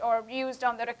homepage or reused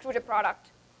on the Recruiter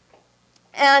product.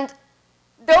 And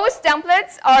those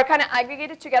templates are kind of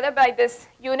aggregated together by this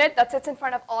unit that sits in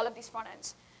front of all of these front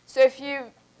ends. So if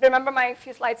you remember my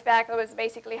few slides back, I was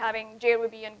basically having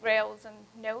JRuby and Grails and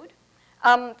Node.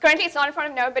 Currently, it's not in front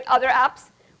of Node, but other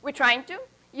apps, we're trying to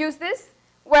use this,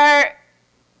 where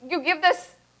you give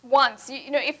this once.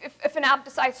 If an app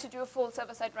decides to do a full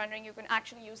server-side rendering, you can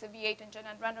actually use the V8 engine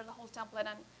and render the whole template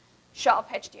and shove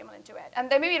HTML into it. And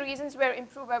there may be reasons where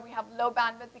we have low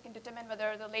bandwidth. We can determine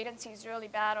whether the latency is really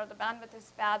bad or the bandwidth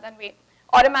is bad, and we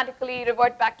automatically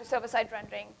revert back to server-side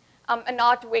rendering and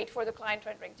not wait for the client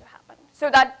rendering to happen. So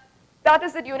that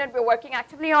is the unit we're working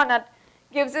actively on that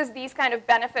gives us these kind of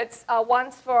benefits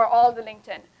once for all the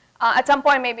LinkedIn. At some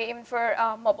point, maybe even for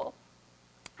mobile.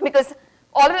 Because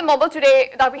all of the mobile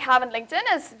today that we have in LinkedIn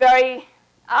is very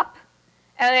up,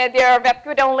 and they're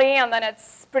WebKit only, and then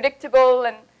it's predictable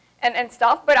and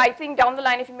stuff. But I think down the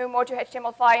line, if you move more to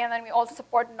HTML5, and then we also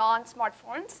support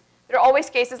non-smartphones, there are always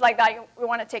cases like that we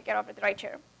want to take care of it right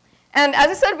here. And as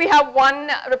I said, we have one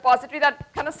repository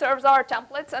that kind of serves our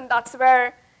templates, and that's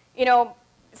where,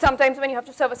 sometimes when you have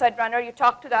to server-side render, you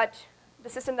talk to the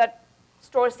system that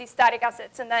stores these static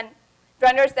assets and then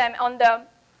renders them on the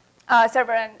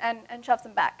server and shoves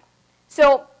them back.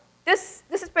 So this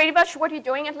is pretty much what you're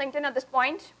doing at LinkedIn at this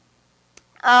point.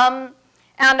 And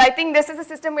I think this is a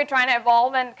system we're trying to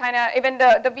evolve, and kind of even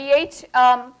the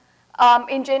V8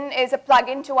 engine is a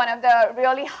plugin to one of the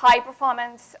really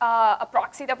high-performance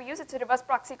proxy that we use. It's a reverse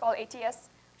proxy called ATS,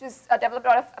 which is developed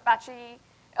out of Apache.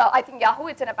 I think Yahoo,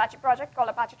 it's an Apache project called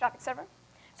Apache Traffic Server.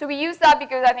 So we use that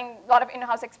because I think a lot of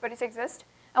in-house expertise exists.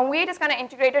 And V8 is kind of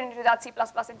integrated into that C++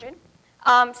 engine.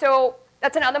 So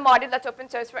that's another module that's open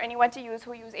source for anyone to use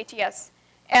who use ATS.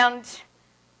 And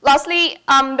lastly,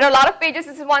 there are a lot of pages.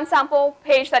 This is one sample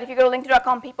page that if you go to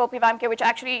linkedin.com/people/pvmk, which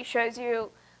actually shows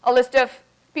you a list of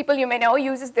people you may know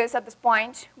uses this at this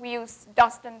point. We use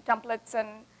Dust and templates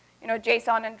and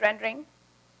JSON and rendering.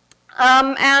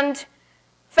 And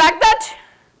fact that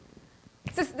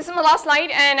this is my last slide,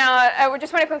 and I would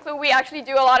just want to conclude. We actually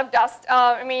do a lot of Dust.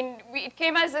 I mean, it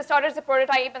came as started as a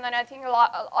prototype, and then I think a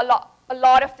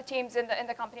lot of the teams in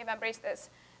the company have embraced this,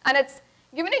 and it's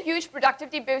given a huge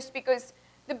productivity boost because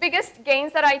the biggest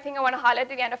gains that I think I want to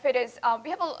highlight at the end of it is we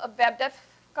have a web dev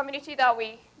community that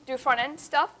we do front-end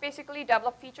stuff, basically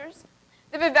develop features.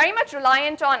 They were very much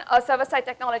reliant on a server-side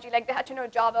technology, like they had to know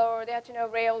Java or they had to know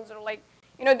Rails or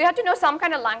they had to know some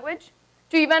kind of language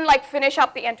to even finish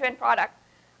up the end-to-end product.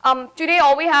 Today,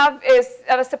 all we have is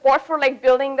support for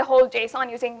building the whole JSON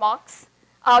using mocks.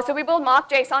 So we build mock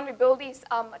JSON, we build these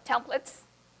templates,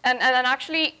 and then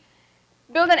actually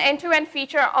build an end-to-end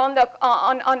feature on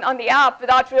the app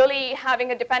without really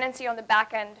having a dependency on the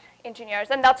back-end engineers.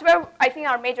 And that's where I think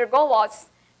our major goal was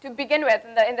to begin with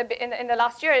in the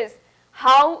last year is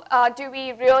how do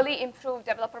we really improve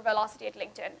developer velocity at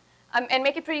LinkedIn and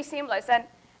make it pretty seamless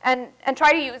and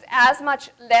try to use as much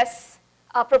less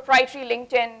proprietary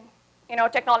LinkedIn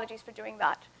technologies for doing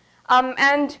that.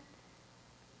 And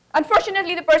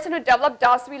unfortunately, the person who developed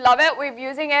Dust, we love it, we're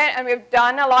using it, and we've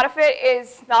done a lot of it,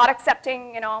 is not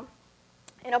accepting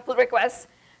pull requests.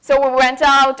 So we went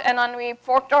out and then we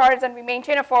forked ours and we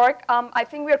maintain a fork. I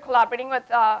think we're collaborating with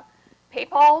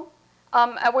PayPal.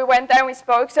 We went there and we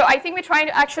spoke. So I think we're trying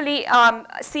to actually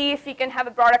see if we can have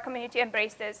a broader community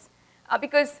embrace this.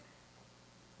 Because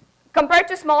compared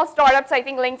to small startups, I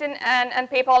think LinkedIn and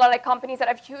PayPal are companies that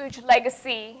have huge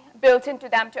legacy built into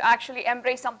them to actually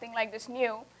embrace something like this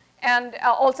new and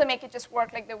also make it just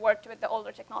work like they worked with the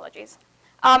older technologies.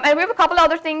 And we have a couple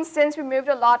other things since we moved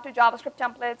a lot to JavaScript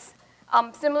templates.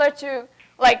 Similar to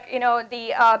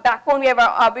the backbone,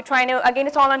 we're trying to, again,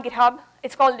 it's all on GitHub.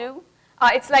 It's called Loo.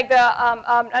 It's like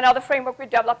another framework we're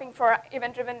developing for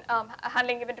event-driven,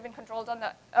 handling event-driven controls on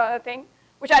the thing,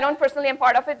 which I don't personally am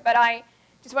part of it, but I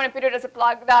just want to put it as a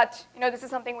plug that this is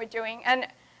something we're doing. And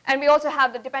we also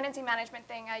have the dependency management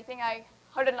thing. I think I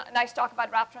heard a nice talk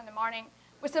about Raptor in the morning.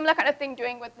 We're similar kind of thing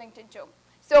doing with LinkedIn too.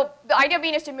 So the idea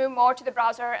being is to move more to the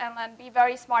browser and then be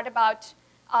very smart about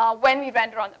when we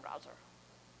render on the browser.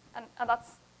 And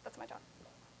that's my talk.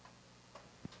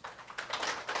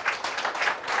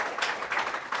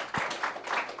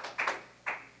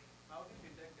 How do you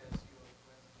detect SEO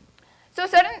requests? So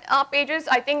certain pages,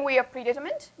 I think we are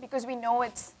predetermined because we know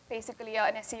it's basically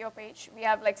an SEO page. We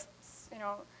have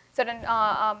certain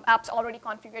apps already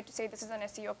configured to say this is an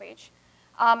SEO page.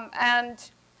 And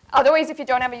otherwise, if you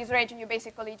don't have a user agent, you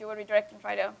basically do a redirect and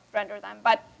try to render them.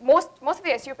 But most of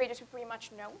the SEO pages we pretty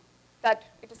much know that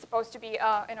it is supposed to be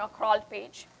a crawled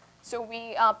page. So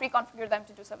we pre-configure them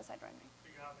to do server-side rendering. Do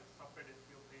you have a separate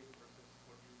SEO page versus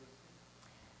what users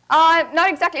see? Not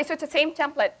exactly. So it's the same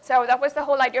template. So that was the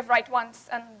whole idea of write once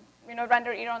and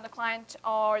render either on the client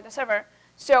or the server.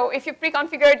 So if you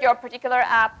pre-configured your particular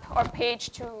app or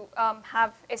page to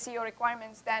have SEO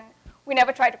requirements, then we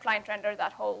never try to client render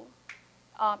that whole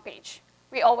page.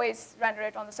 We always render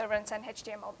it on the server and send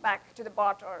HTML back to the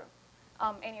bot or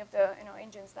any of the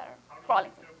engines that are crawling.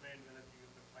 How do you determine whether to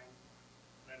use the client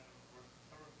render versus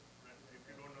server render if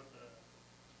you don't know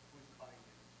who's calling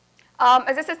it?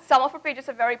 As I said, some of our pages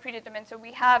are very predetermined. So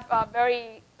we have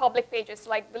very public pages,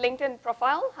 like the LinkedIn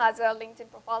profile has a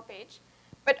LinkedIn profile page.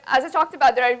 But as I talked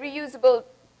about, there are reusable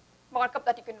markup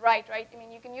that you can write, right? I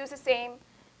mean, you can use the same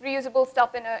reusable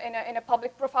stuff in a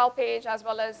public profile page as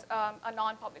well as a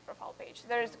non-public profile page.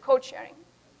 There is code sharing.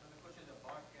 So the question is, the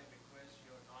bot can request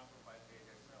your non-profile page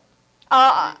itself.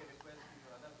 Can request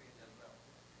your other page as well.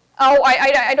 Oh,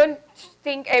 I don't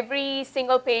think every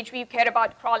single page we care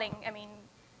about crawling. I mean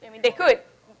they could.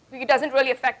 It doesn't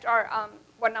really affect our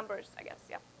numbers, I guess.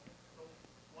 Yeah. So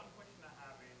one question I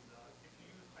have is, if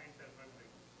you use client-side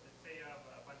rendering, let's say you have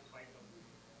a bunch of items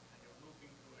and you're looping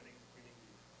through and executing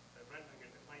the rendering at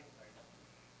the client side.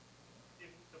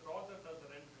 If the browser does the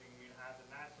rendering, it has a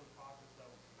natural process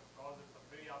of browsers are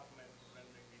very optimized for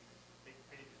rendering these big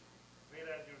pages,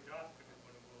 whereas your JavaScript is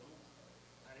going to go loop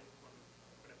and it's going to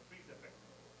put a freeze effect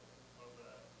for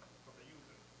the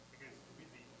user because it's too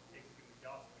busy executing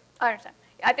JavaScript. I understand.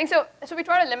 Yeah, I think so. So we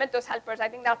try to limit those helpers. I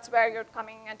think that's where you're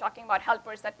coming and talking about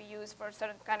helpers that we use for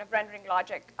certain kind of rendering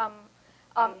logic. Not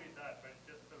only that, but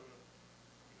just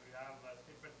you have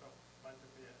snippets of bunch of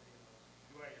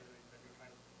UI elements that you're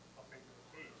trying to append to the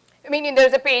page. I mean,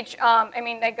 there's a page.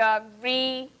 Like a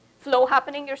reflow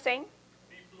happening. You're saying?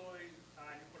 Reflow is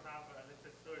you could have let's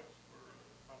say search for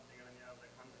something and then you have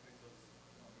like 100 results.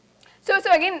 So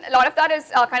again, a lot of that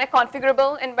is kind of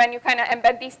configurable, and when you kind of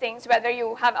embed these things, whether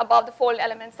you have above the fold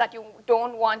elements that you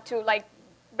don't want to like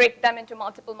break them into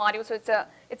multiple modules. So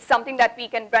it's something that we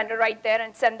can render right there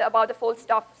and send the above the fold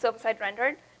stuff server-side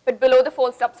rendered. But below the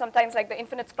fold stuff, sometimes like the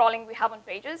infinite scrolling we have on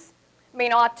pages may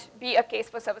not be a case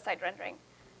for server-side rendering.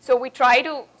 So we try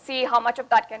to see how much of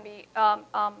that can be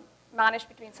managed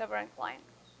between server and client.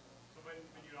 So when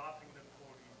you're asking the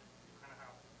code, you kind of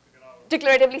have to figure out.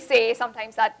 Declaratively say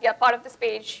sometimes that, yeah, part of this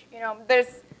page, you know,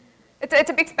 it's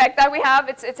a big spec that we have.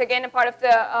 It's again a part of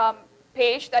the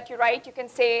page that you write. You can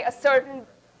say a certain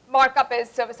markup is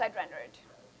server-side rendered.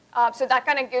 So that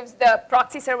kind of gives the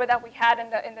proxy server that we had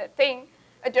in the thing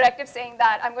a directive saying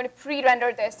that I'm going to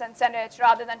pre-render this and send it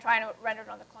rather than trying to render it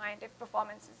on the client if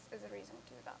performance is a reason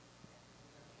to do that.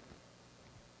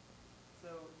 So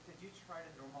did you try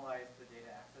to normalize the data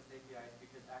access APIs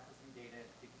because accessing data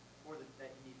that you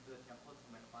need for the templates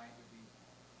from the client would be,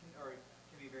 or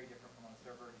can be very different from on the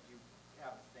server? Did you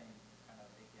have the same kind of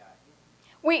API?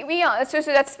 So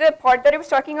that's the part that I was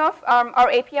talking of.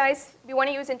 Our APIs, we want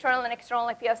to use internal and external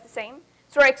APIs the same.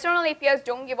 So our external APIs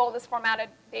don't give all this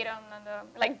formatted data, and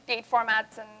like date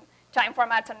formats and time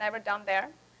formats are never done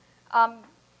there. I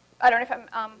don't know if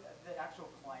I'm... The actual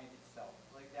client itself,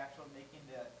 like the actual making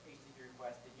the HTTP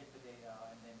request to get the data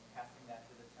and then passing that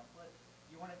to the template.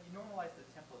 You normalize the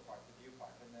template part, the view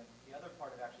part, and then the other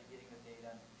part of actually getting the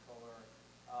data and the controller,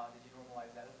 did you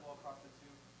normalize that as well across the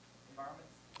two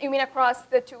environments? You mean across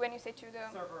the two when you say two? The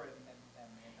server and the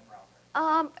browser.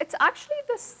 It's actually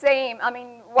the same. I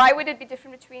mean, why would it be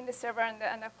different between the server and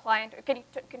the client? Can you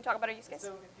talk about a use case?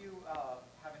 So if you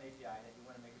have an API that you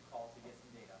want to make a call to get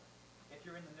some data, if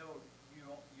you're in the node, you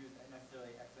don't use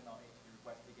necessarily XML HTTP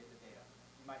request to get the data.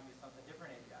 You might use a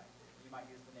different API. You might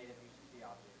use the native HTTP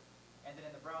object. And then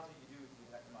in the browser, you do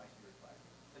use XML HTTP request.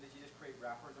 So did you just create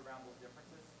wrappers around those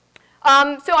differences?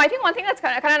 So I think one thing that's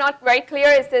kind of not very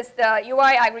clear is the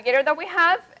UI aggregator that we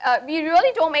have. We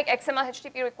really don't make XML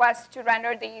HTTP requests to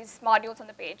render these modules on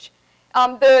the page.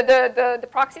 The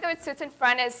proxy that sits in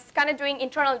front is kind of doing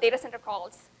internal data center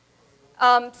calls.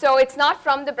 So it's not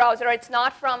from the browser. It's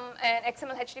not from an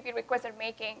XML HTTP request they're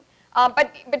making.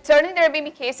 But certainly there may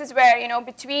be cases where, you know,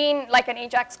 between like an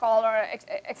AJAX call or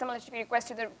XML HTTP request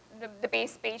to the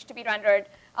base page to be rendered,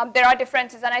 there are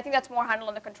differences, and I think that's more handled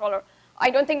on the controller. I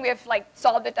don't think we have like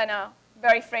solved it in a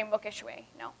very frameworkish way,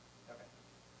 no. Okay.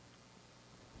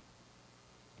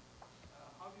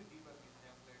 How do you debug these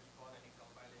templates for any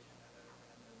compilation?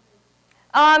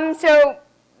 So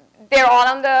they're all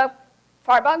on the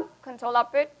farbug console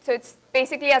output. So it's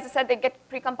basically, as I said, they get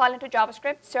precompiled into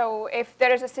JavaScript. So if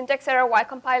there is a syntax error while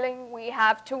compiling, we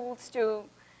have tools to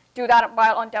do that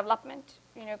while on development.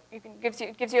 You know, it gives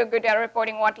you a good error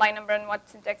reporting what line number and what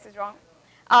syntax is wrong.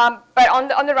 But on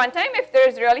the runtime, if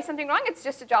there's really something wrong, it's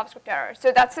just a JavaScript error.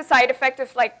 So that's the side effect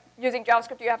of like using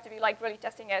JavaScript. You have to be like really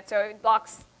testing it. So it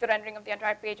blocks the rendering of the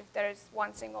entire page if there is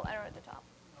one single error at the top.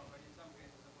 No, but in some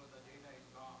cases, suppose the data is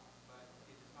wrong, but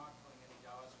it is not showing any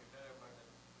JavaScript error, but the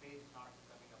page is not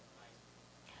coming up nicely.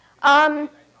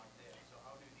 The data is not there. So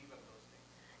how do you debug those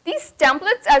things? These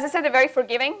templates, as I said, they're very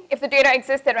forgiving. If the data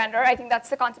exists, they render. I think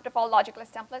that's the concept of all logicless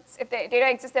templates. If the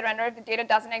data exists, they render. If the data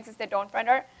doesn't exist, they don't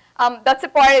render. That's the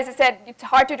part, as I said, it's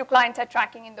hard to do client-side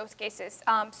tracking in those cases.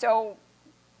 So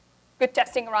good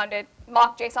testing around it.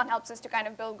 Mock JSON helps us to kind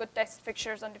of build good test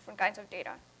fixtures on different kinds of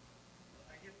data.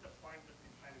 I guess the point that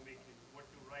we're trying to make is what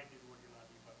you write is what you're not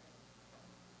debugging.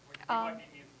 What you're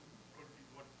debugging is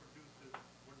what produced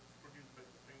by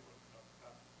the framework stuff.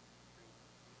 So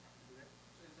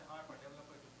it's hard for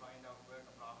developer to find out where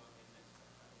the problem is next.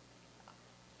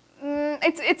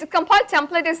 It's a compiled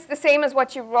template is the same as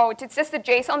what you wrote. It's just the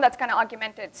JSON that's kind of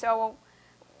augmented. So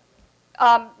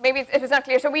maybe it was not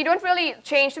clear. So we don't really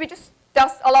change. So we just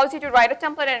allows you to write a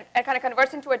template and kind of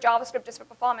converts into a JavaScript just for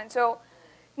performance. So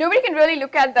nobody can really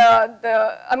look at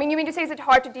I mean, you mean to say is it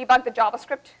hard to debug the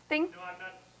JavaScript thing? No, I'm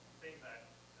not saying that.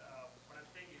 What I'm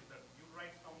saying is that you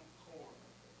write some code,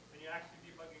 when you're actually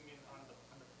debugging it on the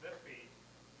web page,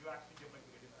 you're actually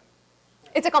debugging it in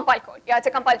code. It's a compiled code. Yeah, it's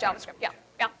a compiled JavaScript.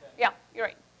 Yeah, you're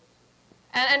right.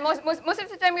 And most of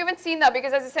the time we haven't seen that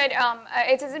because, as I said,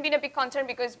 it hasn't been a big concern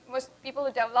because most people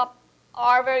who develop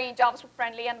are very JavaScript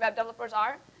friendly and web developers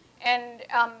are. And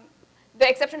the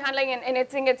exception handling and I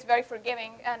think it's very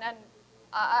forgiving. And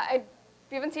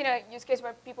we haven't seen a use case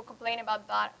where people complain about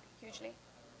that hugely.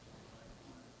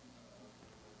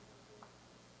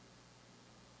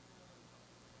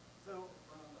 So,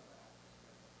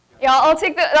 Yeah, I'll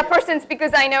take that person's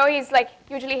because I know he's like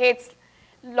usually hates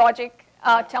logic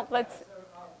templates.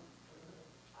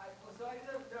 So I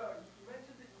don't know. You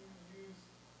mentioned that you use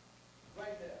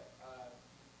right there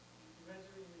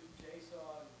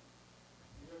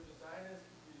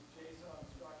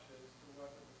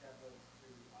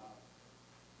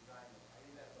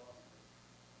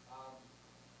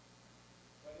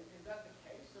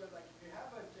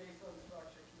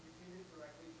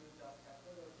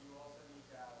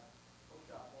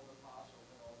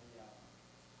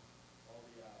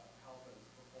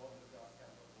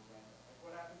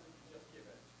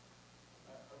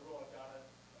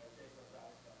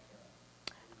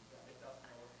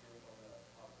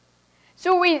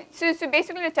So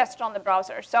basically we test it on the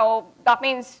browser. So that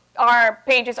means our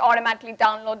pages automatically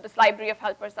download this library of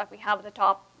helpers that we have at the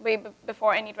top way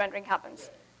before any rendering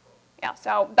happens. Yeah,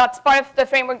 so that's part of the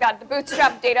framework that the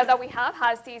bootstrap data that we have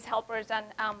has these helpers and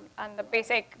the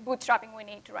basic bootstrapping we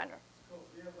need to render. Cool.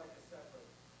 So you have like a separate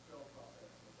build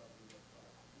process or something that's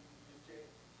like, you use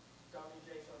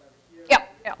JSON over here? Yeah,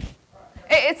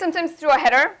 yeah. It's sometimes through a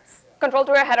header, control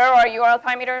through a header or a URL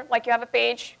parameter, like you have a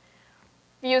page.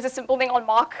 We use a simple thing called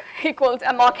mock equals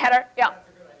a mock header. Yeah. That's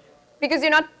a good idea. Because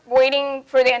you're not waiting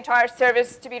for the entire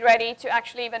service to be ready to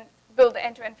actually even build the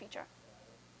end-to-end feature.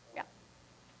 Yeah.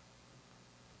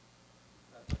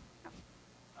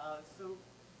 So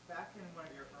back in one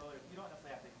of your earlier, you don't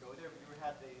necessarily have to go there, but you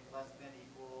had the less than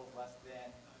equals, less than,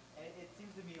 and it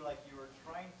seems to me like you were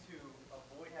trying to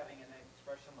avoid having an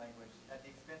expression language at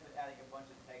the expense of adding a bunch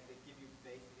of tags that give you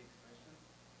basic expressions.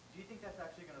 Do you think that's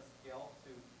actually going to scale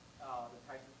to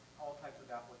all types of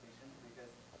applications?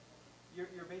 Because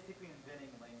you're basically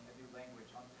inventing a new language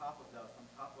on top of Dust, on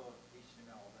top of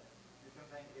HTML. But you know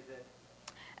what I'm saying? Is it?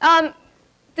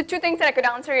 The two things that I could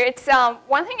answer, it's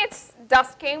one thing, it's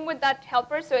Dust came with that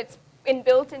helper, so it's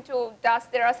inbuilt into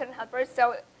Dust. There are certain helpers,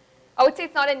 so I would say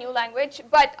it's not a new language.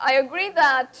 But I agree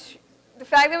that the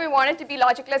fact that we want it to be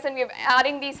logicless and we're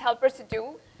adding these helpers to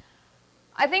do,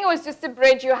 I think it was just a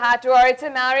bridge you had to, or it's a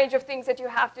marriage of things that you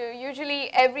have to. Usually,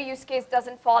 every use case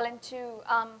doesn't fall into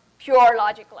pure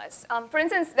logicless. For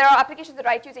instance, there are applications that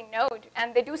write using Node,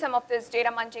 and they do some of this data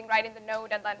munging right in the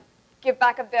Node and then give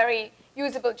back a very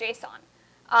usable JSON.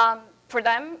 For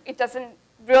them, it doesn't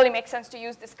really make sense to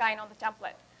use this kind on the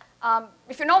template.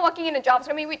 If you're not working in a job,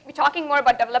 so I mean, we're talking more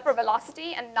about developer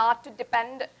velocity and not to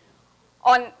depend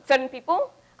on certain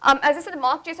people. As I said, the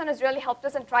mock JSON has really helped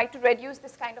us and tried to reduce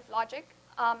this kind of logic.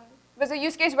 There was a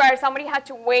use case where somebody had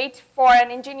to wait for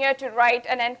an engineer to write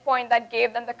an endpoint that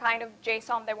gave them the kind of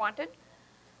JSON they wanted.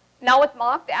 Now with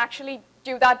mock, they actually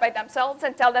do that by themselves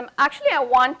and tell them, actually, I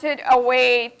wanted a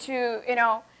way to,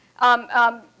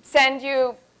 send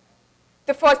you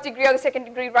the first degree or the second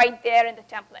degree right there in the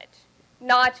template,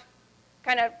 not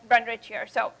kind of render it here.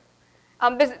 So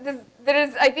there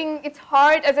is, I think it's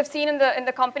hard, as I've seen in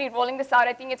the company rolling this out,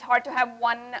 I think it's hard to have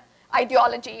one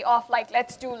ideology of like,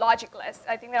 let's do logicless.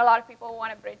 I think there are a lot of people who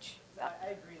want to bridge that.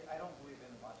 I agree. I don't believe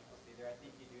in logicless either. I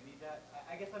think you do need that.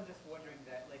 I guess I'm just wondering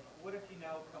that, like, what if you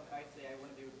now come, I say I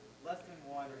want to do less than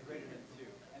 1 or greater than 2,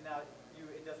 and now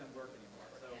it doesn't work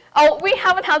anymore. So. Oh, we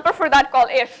have a helper for that called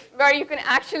if, where you can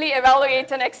actually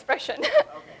evaluate an expression.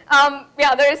 Okay.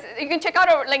 Yeah, you can check out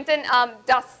our LinkedIn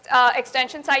Dust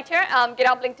extension site here,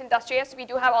 GitHub LinkedIn Dust.js. We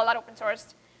do have all that open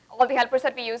sourced. All the helpers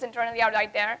that we use internally are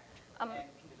right there. And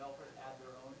can developers add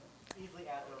their own, easily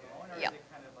add their own, or yeah. is it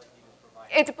kind of like you just provide?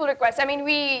 It's a pull request. I mean,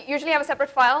 we usually have a separate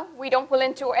file. We don't pull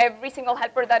into every single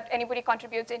helper that anybody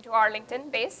contributes into our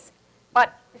LinkedIn base.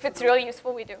 But if it's really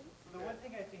useful, we do. So the one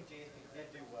thing I think JSPs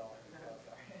did do well,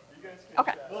 You guys can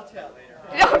Okay. we'll chat later.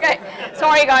 Okay.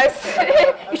 Sorry, guys.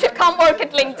 You should come work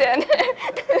at LinkedIn.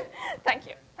 Thank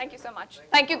you. Thank you so much.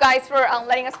 Thank you, guys, for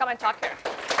letting us come and talk here.